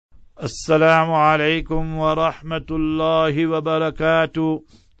Assalamu alaikum wa rahmatullahi wa barakatuh.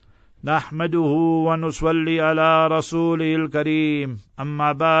 Nahmaduhu wa nusalli ala rasulihil kareem.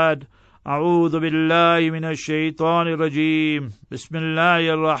 Amma ba'd. A'udhu billahi minash shaitanir rajeem.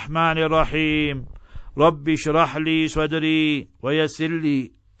 Bismillahir rahmanir rahim. Rabbi shrah li sadri wa yassir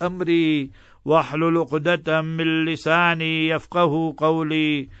li amri wahlul 'uqdatam min lisani yafqahu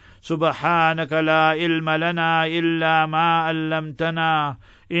qawli. Subhanaka la ilma lana illa ma 'allamtana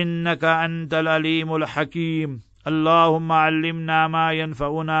إنك أنت العليم الحكيم. اللهم علمنا ما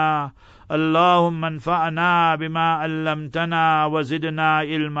ينفعنا اللهم انفعنا بما علمتنا وزدنا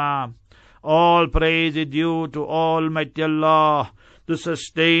علما. All praise is due to Almighty Allah, the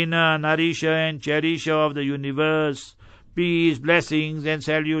sustainer, nourisher and cherisher of the universe. Peace, blessings and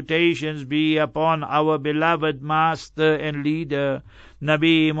salutations be upon our beloved master and leader,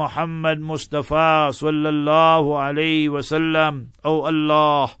 Nabi Muhammad Mustafa sallallahu alayhi wasallam. O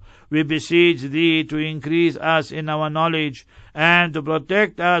Allah, we beseech Thee to increase us in our knowledge and to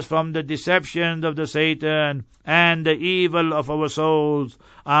protect us from the deceptions of the Satan and the evil of our souls.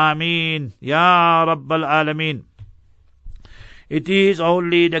 Ameen. Ya Rabbal Alameen. It is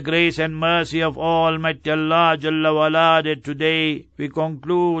only the grace and mercy of Almighty Allah Jalla wala that today we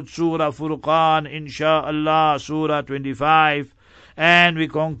conclude Surah Furqaan, insha'Allah, Surah 25, and we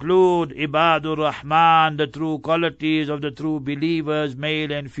conclude Ibadur Rahman, the true qualities of the true believers,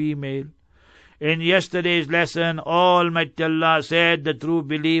 male and female. In yesterday's lesson, Almighty Allah said the true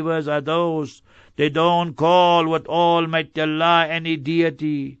believers are those, they don't call what Almighty Allah any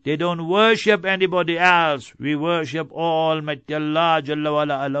deity. They don't worship anybody else. We worship Almighty Allah Jalla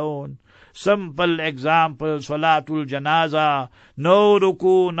wala alone. Simple example, Salatul Janaza. No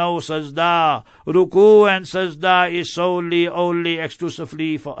ruku, no sajda. Ruku and sajda is solely, only,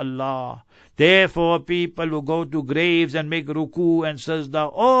 exclusively for Allah. Therefore, people who go to graves and make ruku and sajda,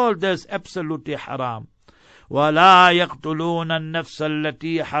 all this absolutely haram. وَلَا يَقْتُلُونَ النَّفْسَ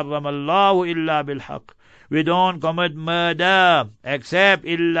الَّتِي حَرَّمَ اللَّهُ إِلَّا بِالْحَقِّ. We don't commit murder except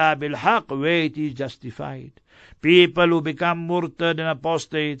illa bilhaq, where it is justified. People who become murtad and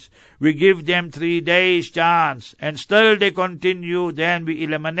apostates, we give them 3 days chance, and still they continue, then we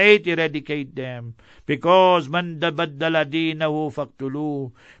eliminate, eradicate them. Because man baddala deenahu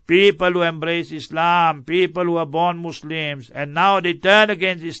faqtuluh. People who embrace Islam, people who are born Muslims, and now they turn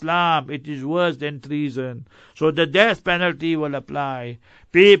against Islam, it is worse than treason. So the death penalty will apply.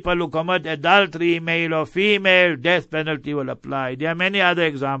 People who commit adultery, male or female, death penalty will apply. There are many other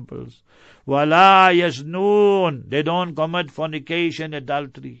examples. Wala yasnoon, they don't commit fornication,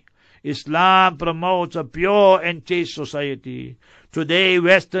 adultery. Islam promotes a pure and chaste society. Today,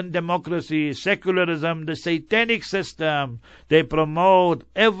 Western democracy, secularism, the satanic system, they promote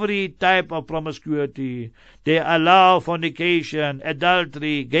every type of promiscuity. They allow fornication,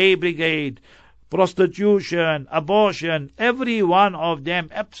 adultery, gay brigade, prostitution, abortion, every one of them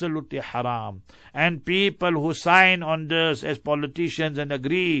absolutely haram. And people who sign on this as politicians and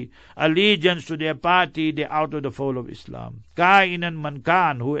agree allegiance to their party, they're out of the fold of Islam. Kainan man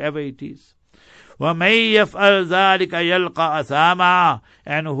kan, whoever it is. وَمَن يَفْعَلْ ذَلِكَ يَلْقَ أَثَامًا.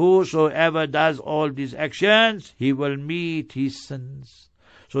 And whosoever does all these actions, he will meet his sins.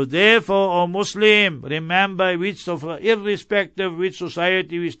 So therefore, O Muslim, remember irrespective which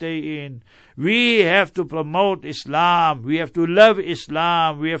society we stay in, we have to promote Islam, we have to love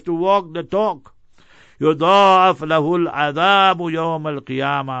Islam, we have to walk the talk. يُضَاعَفْ لَهُ الْعَذَابُ يَوْمَ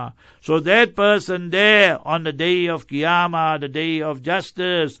الْقِيَامَةِ. So that person there on the day of Qiyamah, the day of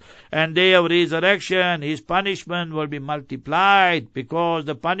justice and day of resurrection, his punishment will be multiplied because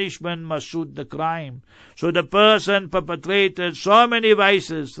the punishment must suit the crime. So the person perpetrated so many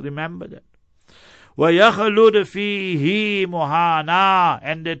vices, remember that. وَيَخْلُدْ فِيهِ مُهَانًا.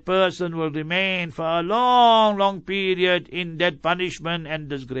 And that person will remain for a long, long period in that punishment and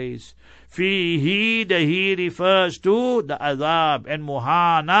disgrace. Fihi, the he refers to the azab, and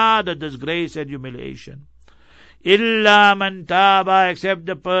muhana, the disgrace and humiliation. Illa man taba, except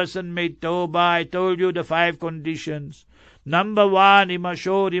the person made tawbah. I told you the 5 conditions. Number 1, he must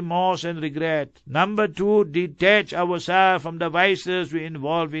show remorse and regret. Number 2, detach ourselves from the vices we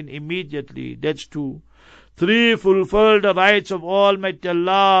involve in immediately. That's 2. 3, fulfill the rights of Almighty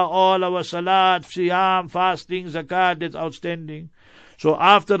Allah, all our salat, siyam, fasting, zakat, that's outstanding. So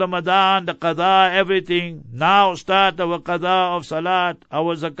after Ramadan, the qadha, everything, now start our qadha of salat,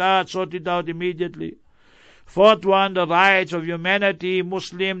 our zakat, sort it out immediately. 4th one, the rights of humanity,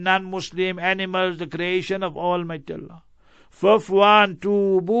 Muslim, non-Muslim, animals, the creation of Almighty Allah. Fafwan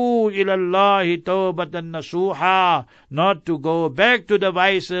tubu ilallahi tawbatan nasuha, not to go back to the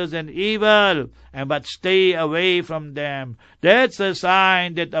vices and evil, but stay away from them. That's a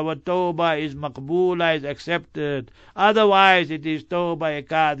sign that our tawbah is maqboola, is accepted. Otherwise it is tawbah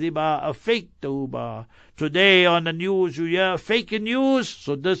kadhiba, a fake tawbah. Today on the news you hear fake news,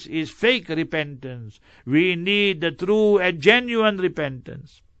 so this is fake repentance. We need the true and genuine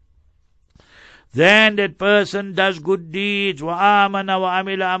repentance. Then that person does good deeds, وَآمَنَ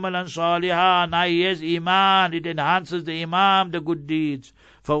وَعَمِلَ عَمَلًا صَالِحًا, now he has iman, it enhances the iman, the good deeds.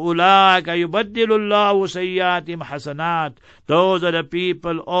 فَأُولَٰئِكَ يُبَدِّلُ اللَّهُ سَيِّئَاتِهِمْ حَسَنَاتٍ, those are the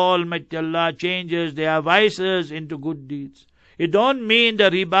people Almighty Allah changes their vices into good deeds. It don't mean the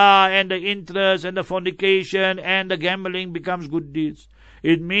riba and the interest and the fornication and the gambling becomes good deeds.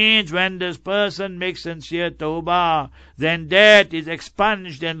 It means when this person makes sincere tawbah, then that is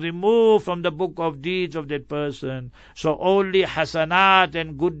expunged and removed from the book of deeds of that person. So only hasanat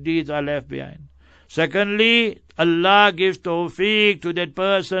and good deeds are left behind. Secondly, Allah gives tawfiq to that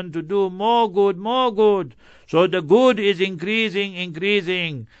person to do more good, more good. So the good is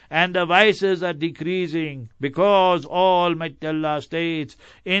increasing, and the vices are decreasing, because Almighty Allah states,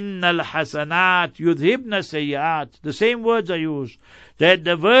 Innal hasanat yudhibna sayyat. The same words are used, that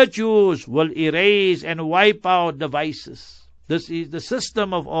the virtues will erase and wipe out the vices. This is the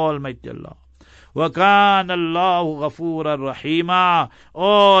system of Almighty Allah. وَكَانَ اللَّهُ غَفُورًا رَحِيمًا.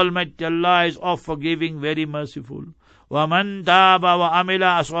 Almighty Allah is of forgiving, very merciful. وَمَنْ تَابَ وَعَمِلَ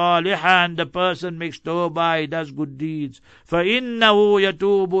صَالِحًا, the person makes tawbah, he does good deeds. فَإِنَّهُ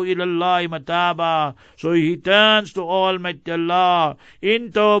يَتُوبُ إِلَى اللَّهِ مَتَابًا, so he turns to Almighty Allah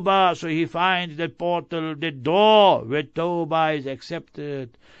in tawbah, so he finds that portal, that door where tawbah is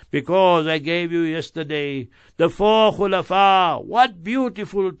accepted. Because I gave you yesterday the four khulafa, what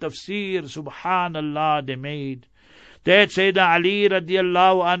beautiful tafsir, subhanallah, they made. That Sayyidina Ali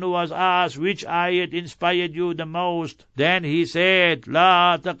radiallahu anhu was asked, which ayat inspired you the most? Then he said,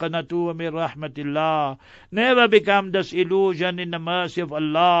 La taqnatu min rahmatillah. Never become disillusioned in the mercy of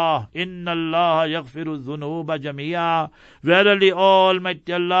Allah. Inna Allah yaghfiru dhunuba jamia. Verily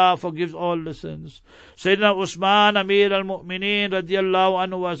Almighty Allah forgives all the sins. Sayyidina Usman Amir al-Mu'mineen radiallahu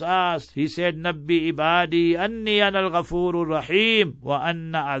anhu was asked. He said, Nabbi ibadi anni ana al-ghafurur rahim wa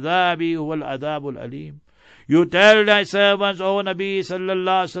anna adhabi huwa al-adhabul alim. You tell thy servants, O Nabi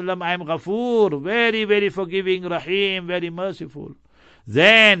sallallahu alaihi wasallam, I am Ghafoor, very, very forgiving, Rahim, very merciful.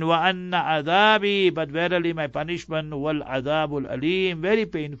 Then, wa anna adhabi, but verily my punishment, wal adhabul alim, very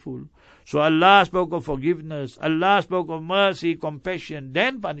painful. So Allah spoke of forgiveness, Allah spoke of mercy, compassion,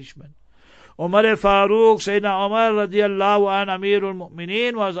 then punishment. Umar al-Faruq, Sayyidina Umar radiallahu an, Amirul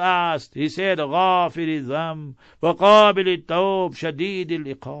Mu'mineen, was asked. He said, Ghafir al-dham, wa qabil al-tawb, shadid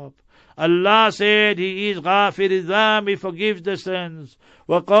al-iqab. Allah said He is Ghafir al-Dham, He forgives the sins.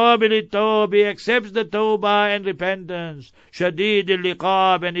 Wa qabil al-tawb, He accepts the tawbah and repentance. Shadid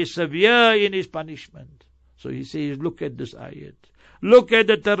al-iqab, and is severe in His punishment. So he says, look at this ayat. Look at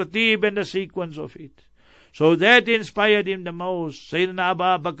the tartib and the sequence of it. So that inspired him the most. Sayyidina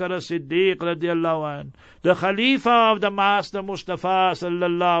Abu Bakr as-Siddiq radiallahu anh, the Khalifa of the Master Mustafa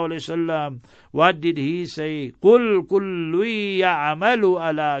sallallahu alayhi wasallam, what did he say? Qul kullu ya'amalu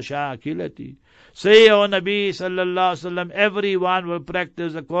ala shakilati. Say, O Nabi sallallahu alayhi wasallam, everyone will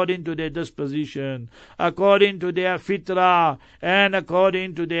practice according to their disposition, according to their fitrah, and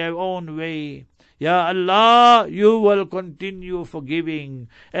according to their own way. Ya Allah, you will continue forgiving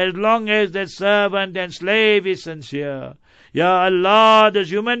as long as that servant and slave is sincere. Ya Allah,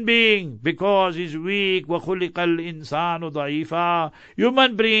 this human being, because he's weak, وَخُلِقَ الْإِنسَانُ ضَعِيفًا,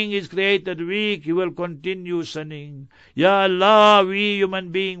 human being is created weak, he will continue sinning. Ya Allah, we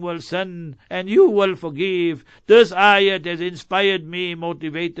human being will sin, and you will forgive. This ayat has inspired me,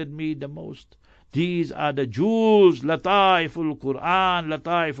 motivated me the most. These are the jewels, Lataiful Quran,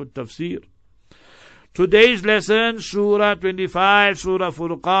 Lataiful Tafsir. Today's lesson, Surah 25, Surah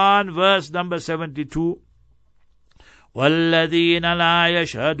Furqaan, verse number 72. وَالَّذِينَ لَا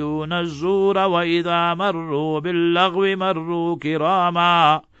يَشْهَدُونَ الزُّورَ وَإِذَا مَرُّوا بِاللَّغْوِ مَرُّوا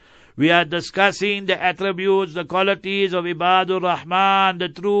كِرَامًا. We are discussing the attributes, the qualities of Ibadur Rahman, the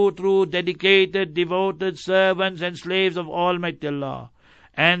true, dedicated, devoted servants and slaves of Almighty Allah.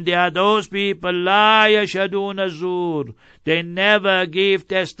 And there are those people, La yashaduna zur. They never give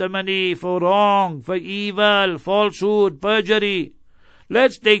testimony for wrong, for evil, falsehood, perjury.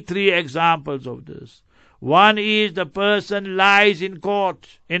 Let's take 3 examples of this. One is the person lies in court,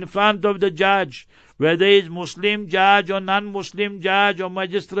 in front of the judge, whether it's Muslim judge or non-Muslim judge or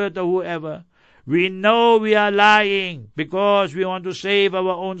magistrate or whoever. We know we are lying because we want to save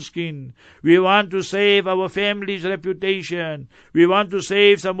our own skin. We want to save our family's reputation. We want to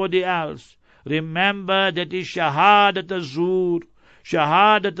save somebody else. Remember, that is shahadat az-zur.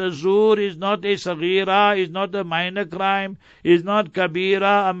 Shahadat az-zur is not a saghira, is not a minor crime, is not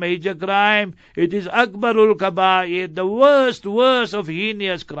kabira, a major crime. It is akbarul kaba'ir, the worst of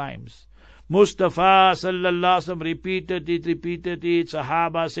heinous crimes. Mustafa sallallahu alaihi wasallam repeated it.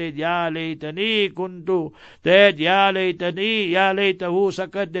 Sahaba said, Ya laytani kuntu, that Ya laytahu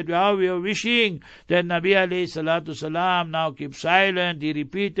sakat, that how we are wishing that Nabi alayhi salatu salam now keep silent. He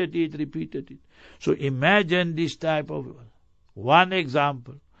repeated it. So imagine this type of one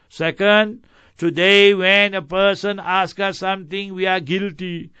example. Second, today when a person asks us something, we are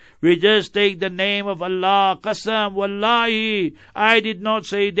guilty. We just take the name of Allah, qasam, wallahi, I did not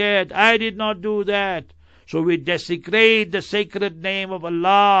say that, I did not do that. So we desecrate the sacred name of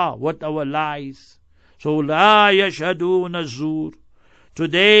Allah with our lies. So la yashhadun az-zur.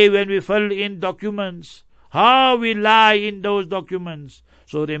 Today when we fill in documents, how we lie in those documents.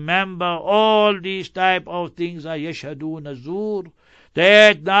 So remember, all these type of things are yashhadun az-zur.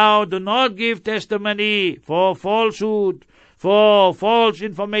 That now do not give testimony for falsehood, for false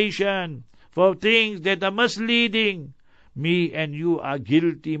information, for things that are misleading. Me and you are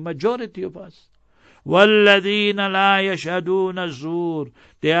guilty, majority of us. وَالَّذِينَ لَا يَشْهَدُونَ الزُّورَ.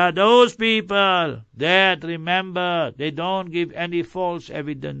 They are those people that, remember, they don't give any false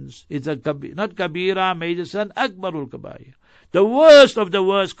evidence. It's not kabira, major sin, akbarul kabair. The worst of the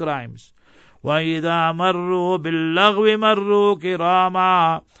worst crimes. وَإِذَا مَرُّوا بِاللَّغْوِ مَرُّوا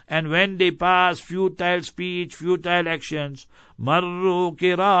كِرَامًا. And when they pass futile speech, futile actions, مَرُّوا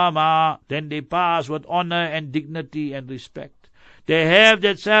كِرَامًا, then they pass with honor and dignity and respect. They have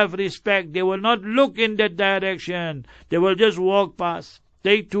that self-respect. They will not look in that direction. They will just walk past.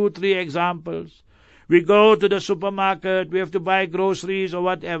 Take 2-3 examples. We go to the supermarket, we have to buy groceries or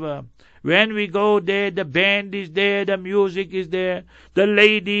whatever. When we go there, the band is there, the music is there, the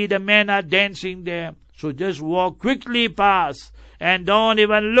lady, the men are dancing there. So just walk quickly past and don't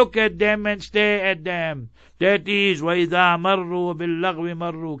even look at them and stare at them. That is وَإِذَا مَرُّوا بِاللَّغْوِ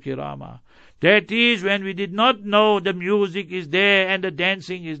مَرُّوا كِرَامًا. That is when we did not know the music is there and the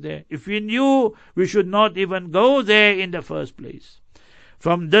dancing is there. If we knew, we should not even go there in the first place.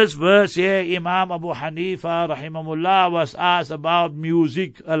 From this verse here, Imam Abu Hanifa rahimahullah was asked about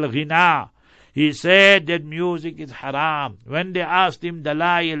music, al-ghina. He said that music is haram. When they asked him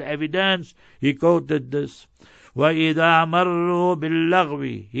dalail evidence, he quoted this. وَإِذَا مَرُّوا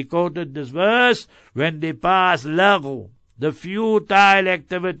بِاللَّغْوِ. He quoted this verse when they pass laghu, the futile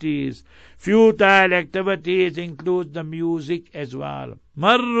activities. Futile activities include the music as well.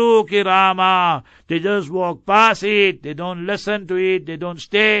 Marru kirama. They just walk past it. They don't listen to it. They don't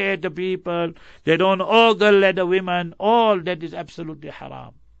stare at the people. They don't ogle at the women. All that is absolutely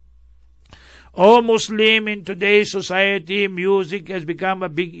haram. O Muslim, in today's society, music has become a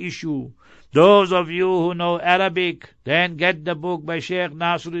big issue. Those of you who know Arabic, then get the book by Sheikh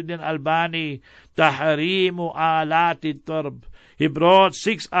Nasruddin Albani, Tahrimu Alati Tarb. He brought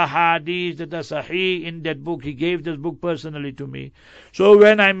 6 ahadith that are sahih in that book. He gave this book personally to me. So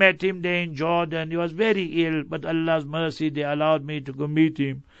when I met him there in Jordan, he was very ill, but Allah's mercy, they allowed me to go meet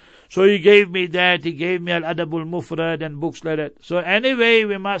him. So he gave me that. He gave me Al-Adabul Mufrad and books like that. So anyway,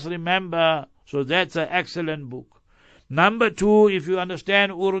 we must remember, so that's an excellent book. Number 2, if you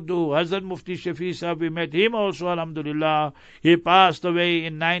understand Urdu, Hazrat Mufti Shafi Sahib, we met him also, alhamdulillah. He passed away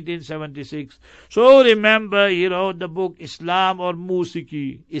in 1976. So remember, he wrote the book Islam or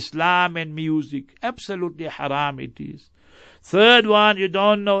Musiki, Islam and Music. Absolutely haram it is. Third one, you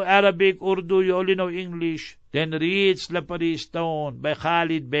don't know Arabic, Urdu, you only know English. Then read Slippery Stone by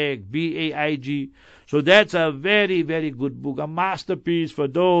Khalid Beg, B-A-I-G. So that's a very, very good book, a masterpiece for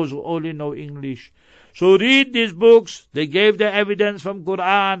those who only know English. So read these books. They gave the evidence from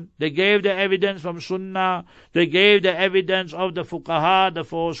Quran. They gave the evidence from Sunnah. They gave the evidence of the Fuqaha, the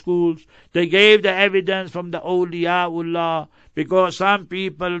 4 schools. They gave the evidence from the Awliyaullah. Because some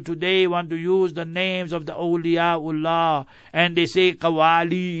people today want to use the names of the Awliyaullah. And they say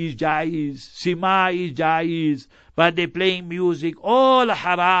Qawali is Jaiz, Sima is Jaiz. But they playing music. All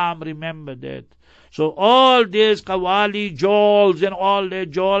haram, remember that. So all these Qawali, Jawls and all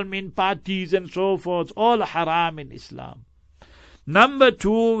that, Jawl mean parties and so forth, all haram in Islam. Number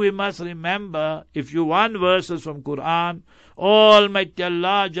 2, we must remember, if you want verses from Quran, Almighty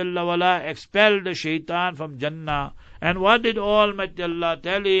Allah Jalla wala expelled the shaitan from Jannah. And what did Almighty Allah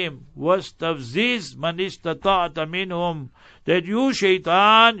tell him? وَاسْتَفْزِزْ مَنِ اسْتَطَعْتَ مِنْهُمْ. That you,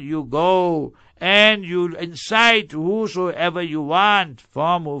 shaitan, you go and you incite whosoever you want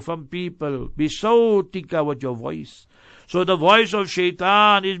from people. Be so tika with your voice. So the voice of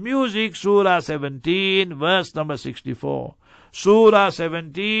shaitan is music. Surah 17, verse number 64. Surah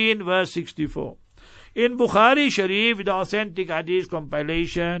 17, verse 64. In Bukhari Sharif, the authentic hadith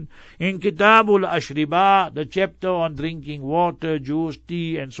compilation, in Kitabul Ashriba, the chapter on drinking water, juice,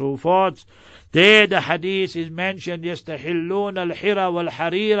 tea, and so forth, there the hadith is mentioned, يَسْتَحِلُّونَ الْحِرَ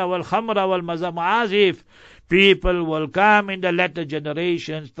وَالْحَرِيرَ وَالْخَمْرَ وَالْمَعَازِفِ. People will come in the latter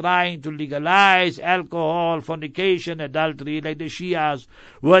generations trying to legalize alcohol, fornication, adultery, like the Shias,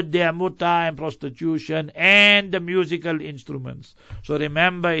 with their mutta and prostitution, and the musical instruments. So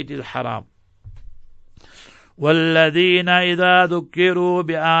remember, it is haram. وَالَّذِينَ إِذَا ذُكِّرُوا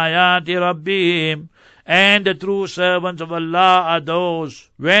بِآيَاتِ رَبِّهِمْ. And the true servants of Allah are those,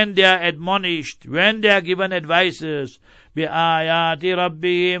 when they are admonished, when they are given advices, بِآيَاتِ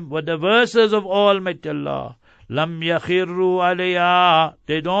رَبِّهِمْ, with the verses of Almighty Allah, لَمْ يَخِرُّوا عَلَيْهَا,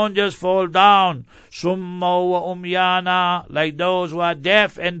 they don't just fall down, سُمَّ وَأُمْيَانًا, like those who are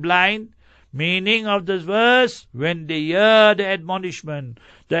deaf and blind. Meaning of this verse, when they hear the admonishment,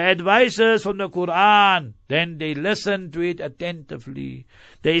 the advices from the Quran, then they listen to it attentively.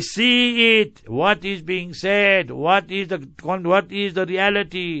 They see it, what is being said, what is the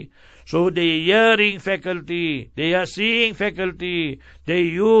reality. So the hearing faculty, they are seeing faculty, they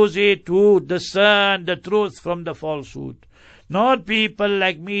use it to discern the truth from the falsehood. Not people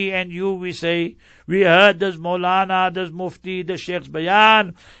like me and you, we say, we heard this Maulana, this Mufti, the Sheikh's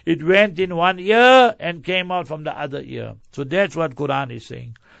bayan, it went in one ear and came out from the other ear. So that's what Quran is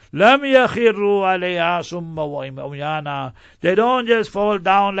saying. لَمْ يَخِرُّوا عَلَيْهَا سُمَّ وَأُمْيَانًا. They don't just fall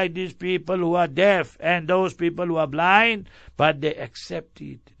down like these people who are deaf and those people who are blind, but they accept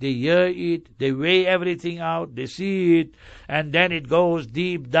it, they hear it, they weigh everything out, they see it, and then it goes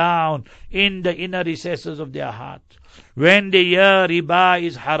deep down in the inner recesses of their heart. When they hear riba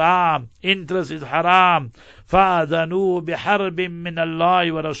is haram, interest is haram, فَأَذَنُوا بِحَرْبٍ مِّنَ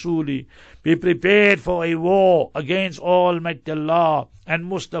اللَّهِ وَرَسُولِهِ. Be prepared for a war against Almighty Allah and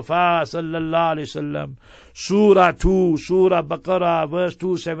Mustafa sallallahu alaihi wasallam. Surah 2, Surah Baqarah, verse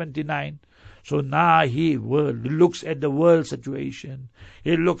 279. So now he looks at the world situation.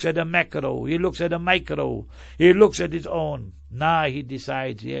 He looks at the macro. He looks at the micro. He looks at his own. Now he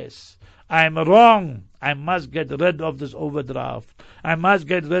decides, yes, I'm wrong. I must get rid of this overdraft. I must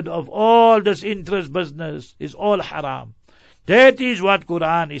get rid of all this interest business. It's all haram. That is what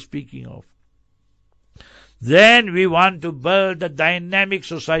Quran is speaking of. Then we want to build a dynamic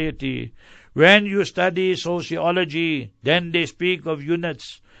society. When you study sociology, then they speak of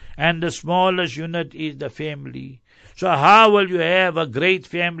units, and the smallest unit is the family. So how will you have a great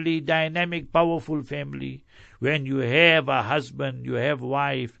family, dynamic, powerful family? When you have a husband, you have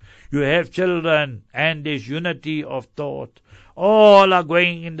wife, you have children, and there's unity of thought. All are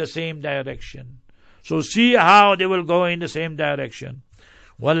going in the same direction. So see how they will go in the same direction.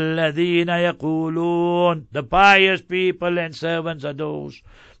 وَالَّذِينَ يَقُولُونَ. The pious people and servants are those.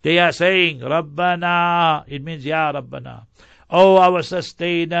 They are saying, Rabbana. It means, Ya Rabbana. Oh, our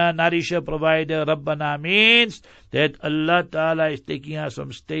sustainer, nourisher, provider. Rabbana means that Allah Ta'ala is taking us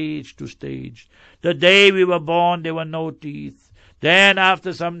from stage to stage. The day we were born, there were no teeth. Then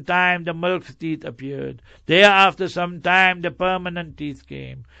after some time, the milk teeth appeared. Thereafter some time, the permanent teeth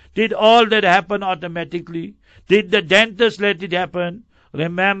came. Did all that happen automatically? Did the dentist let it happen?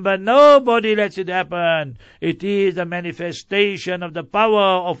 Remember, nobody lets it happen. It is the manifestation of the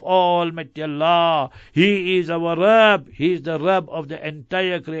power of Almighty Allah. He is our Rabb. He is the Rabb of the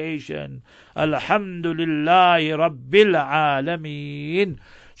entire creation. Alhamdulillahi Rabbil Alameen.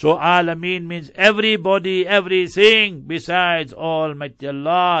 So Alameen means everybody, everything besides Almighty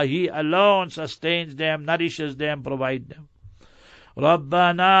Allah. He alone sustains them, nourishes them, provides them.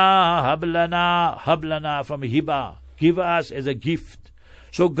 Rabbana hablana from hiba. Give us as a gift.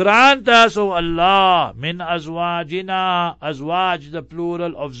 So grant us, O Allah, min azwajina, azwaj the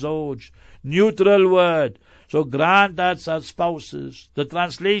plural of zawj, neutral word. So grant us our spouses. The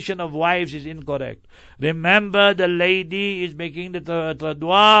translation of wives is incorrect. Remember, the lady is making the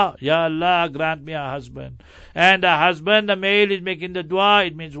dua, Ya Allah, grant me a husband. And the husband, the male, is making the dua,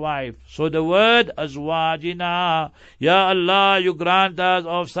 it means wife. So the word azwajina, Ya Allah, you grant us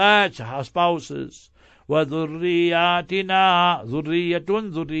of such spouses. وَذُرِّيَّاتِنَا ذُرِّيَّةٌ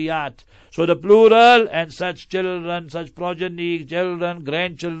ذُرِّيَّات. So the plural and such children, such progeny, children,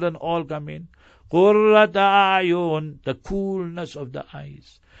 grandchildren all come in. قُرَّةَ أَعْيُنٍ, the coolness of the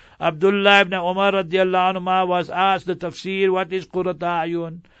eyes. Abdullah ibn Umar radiallahu anhu was asked the tafsir, what is Qurrat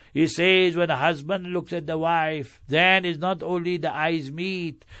Ayun? He says when a husband looks at the wife, then is not only the eyes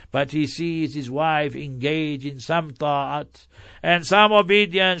meet, but he sees his wife engage in some ta'at and some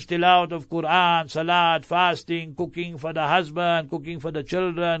obedience, tilawat of Quran, salat, fasting, cooking for the husband, cooking for the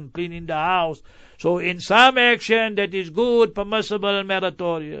children, cleaning the house. So in some action that is good, permissible,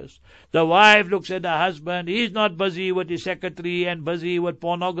 meritorious. The wife looks at the husband, he is not busy with his secretary and busy with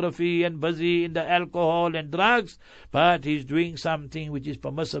pornography and busy in the alcohol and drugs, but he is doing something which is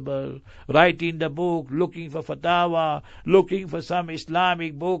permissible, writing the book, looking for fatwa, looking for some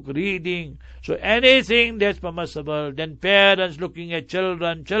Islamic book, reading. So anything that's permissible, then parents looking at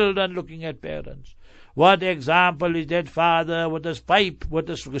children, children looking at parents. What example is that father with a pipe, with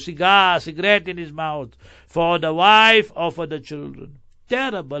a cigarette in his mouth, for the wife or for the children?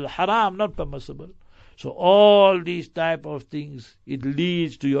 Terrible, haram, not permissible. So all these type of things, it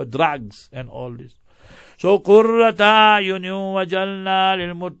leads to your drugs and all this. So Qurrata Ayunin wajalna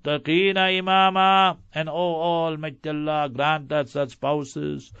lil muttaqina imama, and Almighty Allah grant us such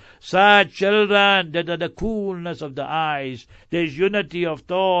spouses, such children that are the coolness of the eyes, there's unity of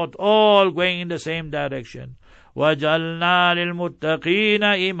thought, all going in the same direction. وَجَعَلْنَا لِلْمُتَّقِينَ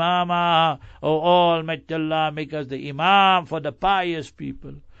إِمَامًا. Almighty Allah, make us the Imam for the pious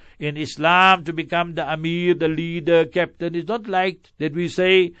people. In Islam, to become the Amir, the leader, captain, is not like that we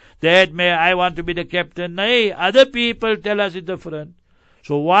say that I want to be the captain. No, other people tell us it's different.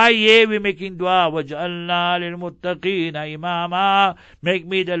 So why we making dua? وَجَعَلْنَا لِلْمُتَّقِينَ إِمَامًا. Make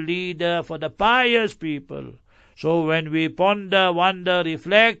me the leader for the pious people. So when we ponder, wonder,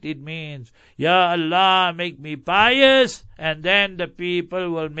 reflect, it means, Ya Allah, make me pious, and then the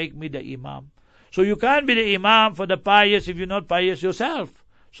people will make me the Imam. So you can't be the Imam for the pious if you're not pious yourself.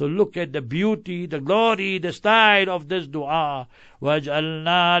 So look at the beauty, the glory, the style of this dua.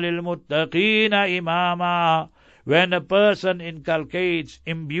 وَجْعَلْنَا لِلْمُتَّقِينَ إِمَامًا. When a person inculcates,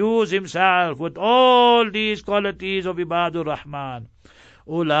 imbues himself with all these qualities of Ibadur Rahman,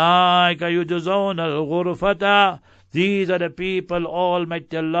 أُولَٰئِكَ يُجْزَوْنَ الْغُرْفَةَ. These are the people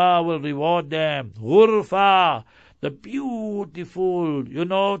Almighty Allah will reward them. Ghurfa, the beautiful. You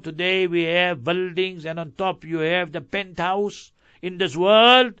know, today we have buildings and on top you have the penthouse in this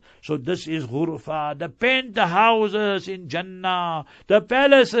world. So this is ghurfa, the penthouses in Jannah, the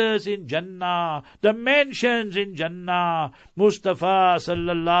palaces in Jannah, the mansions in Jannah. Mustafa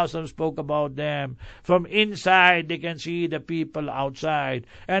sallallahu alaihi wasallam spoke about them. From inside they can see the people outside,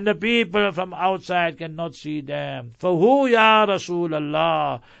 and the people from outside cannot see them. For who ya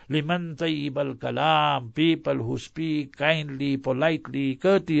Rasulallah? Liman tayyib al-kalam, people who speak kindly, politely,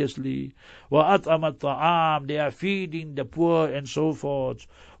 courteously. Wa at'am at-ta'am, they are feeding the poor and so forth.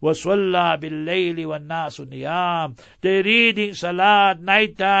 وَصَلَّى بِاللَّيْلِ وَالنَّاسُ نِيَامٌ. They're reading Salat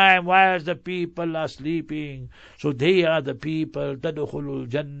night time whilst the people are sleeping. So they are the people, تَدْخُلُ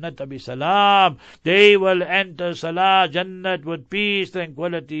الْجَنَّةَ بِسَلَامٍ. They will enter Salat, Jannat with peace,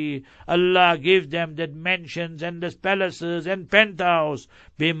 tranquility. Allah gives them that mansions and the palaces and penthouse.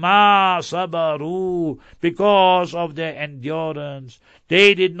 بِمَا صَبَرُوا, because of their endurance.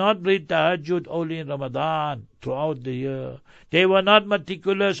 They did not read Tahajjud only in Ramadan, throughout the year. They were not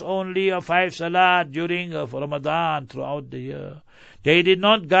meticulous only of 5 salat during Ramadan, throughout the year. They did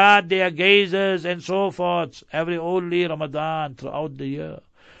not guard their gazes and so forth every only Ramadan, throughout the year.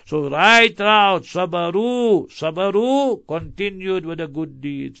 So right throughout, sabaru, continued with the good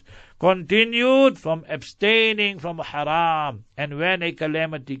deeds, continued from abstaining from haram. And when a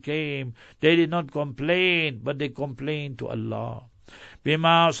calamity came, they did not complain, but they complained to Allah.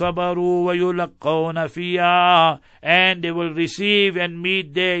 بِمَا صَبَرُوا وَيُلَقَّوْنَ فِيهَا, and they will receive and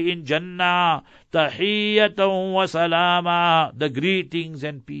meet there in Jannah تَحِيَّةً وَسَلَامًا, the greetings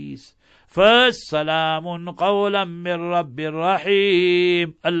and peace. First, salamun qawlan min Rabbir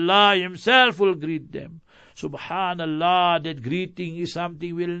Rahim. Allah Himself will greet them. Subhanallah, that greeting is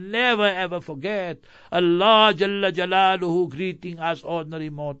something we'll never ever forget. Allah Jalla Jalaluhu greeting us ordinary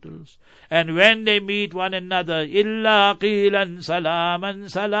mortals. And when they meet one another, illa qilan salaman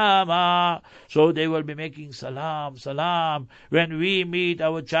salama. So they will be making salam, salam. When we meet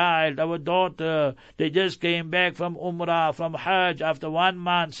our child, our daughter, they just came back from Umrah, from Hajj, after 1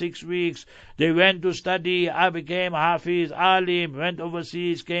 month, 6 weeks. They went to study, I became Hafiz, Alim, went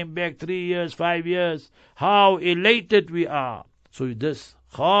overseas, came back 3 years, 5 years. How elated we are. So this,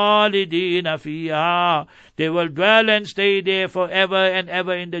 Khalidina fiha, they will dwell and stay there forever and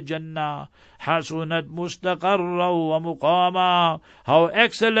ever in the Jannah. Hasunat mustaqarra wa muqama. How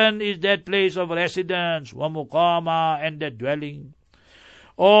excellent is that place of residence, wa muqama, and that dwelling.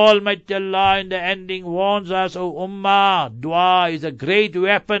 Almighty Allah in the ending warns us, O Ummah, dua is a great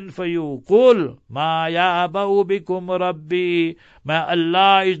weapon for you. Qul ma ya'ba'u bikum Rabbi. May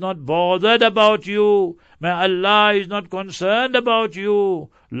Allah is not bothered about you. May Allah is not concerned about you.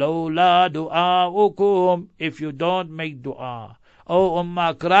 Lawla du'a'ukum, if you don't make dua. Oh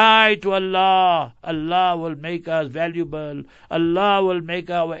Ummah, cry to Allah. Allah will make us valuable. Allah will make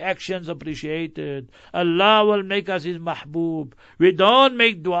our actions appreciated. Allah will make us His mahbub. We don't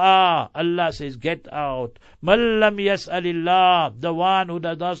make dua. Allah says, get out. Man lam yas'alillah, the one who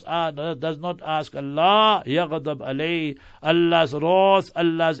does not ask Allah, yaghdab alayh, Allah's wrath,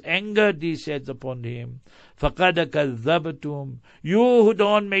 Allah's anger descends upon him. فَقَدْ كَذَّبْتُمْ, you who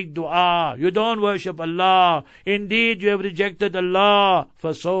don't make dua, you don't worship Allah, indeed you have rejected Allah.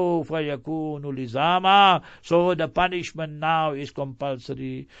 فَسَوْفَ يَكُونُ لِزَامًا, so the punishment now is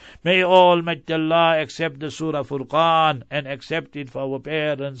compulsory. May Almighty Allah accept the Surah Furqaan and accept it for our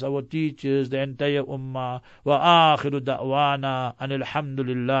parents, our teachers, the entire Ummah. وَآخِرُ دَعْوَانَا أَنِ الْحَمْدُ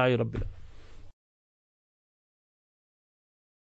لِلَّهِ رَبِّ الْعَالَمِينَ.